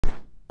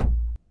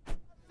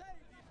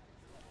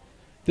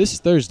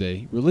This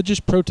Thursday, religious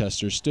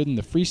protesters stood in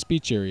the free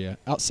speech area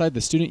outside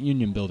the Student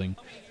Union building,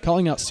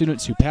 calling out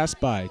students who passed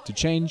by to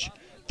change,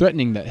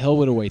 threatening that hell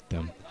would await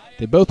them.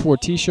 They both wore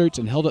T-shirts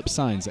and held up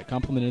signs that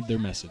complimented their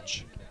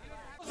message.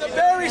 It's a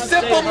very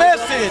simple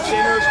message.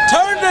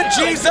 Turn to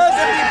Jesus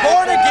and be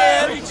born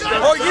again,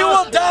 or you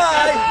will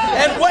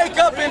die and wake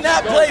up in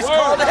that place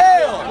called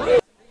hell.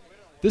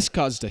 This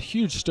caused a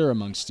huge stir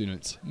among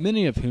students,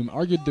 many of whom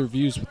argued their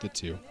views with the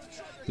two.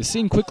 The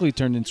scene quickly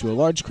turned into a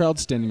large crowd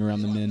standing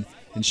around the men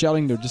and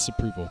shouting their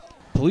disapproval.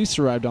 Police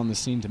arrived on the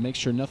scene to make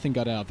sure nothing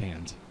got out of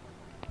hand.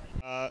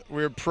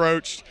 We were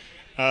approached.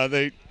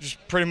 They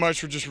just pretty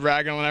much were just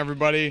ragging on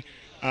everybody.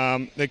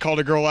 They called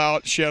a girl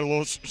out. She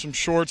had some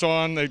shorts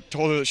on. They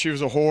told her that she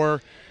was a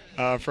whore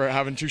for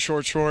having too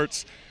short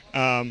shorts.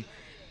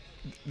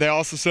 They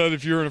also said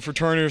if you're in a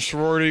fraternity or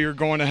sorority, you're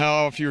going to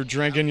hell. If you're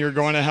drinking, you're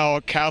going to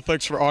hell.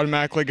 Catholics were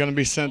automatically going to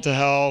be sent to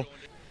hell.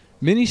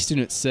 Many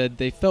students said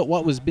they felt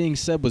what was being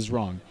said was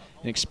wrong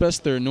and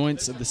expressed their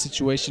annoyance of the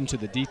situation to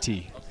the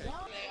DT.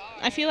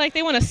 I feel like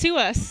they want to sue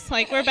us,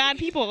 like we're bad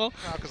people.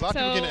 Because a lot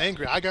of people getting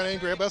angry. I got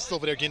angry. Everybody else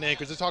over there getting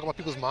angry. They're talking about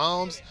people's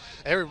moms,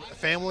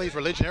 families,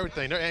 religion,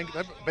 everything.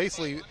 They're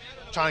basically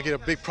trying to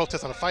get a big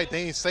protest on a fight.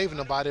 They ain't saving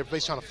nobody. They're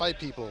basically trying to fight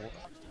people.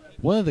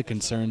 One of the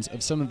concerns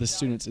of some of the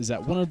students is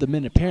that one of the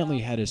men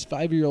apparently had his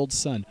 5-year-old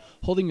son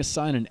holding a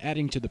sign and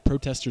adding to the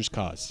protesters'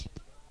 cause.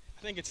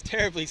 I think it's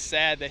terribly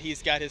sad that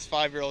he's got his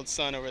 5-year-old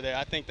son over there.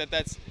 I think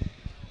that's,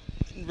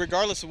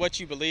 regardless of what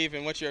you believe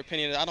and what your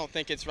opinion is, I don't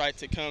think it's right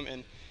to come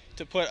and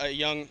to put a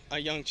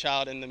young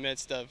child in the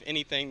midst of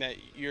anything that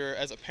you're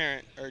as a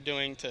parent are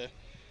doing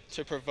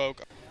to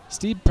provoke.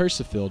 Steve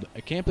Persifield,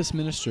 a campus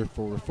minister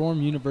for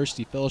Reform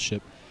University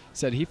Fellowship,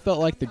 said he felt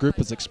like the group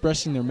was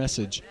expressing their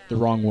message the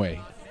wrong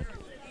way.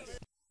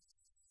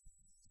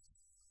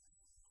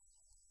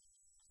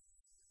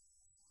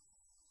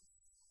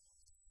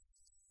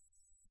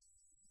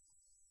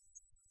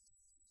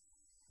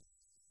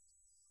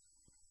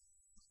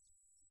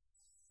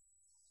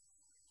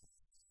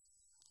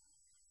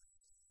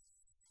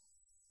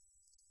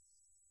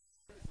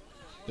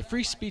 The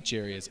free speech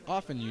area is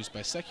often used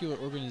by secular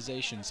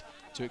organizations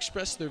to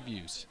express their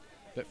views,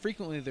 but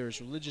frequently there is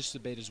religious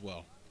debate as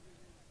well.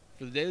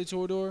 For the Daily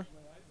Torador,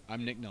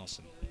 I'm Nick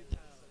Nelson.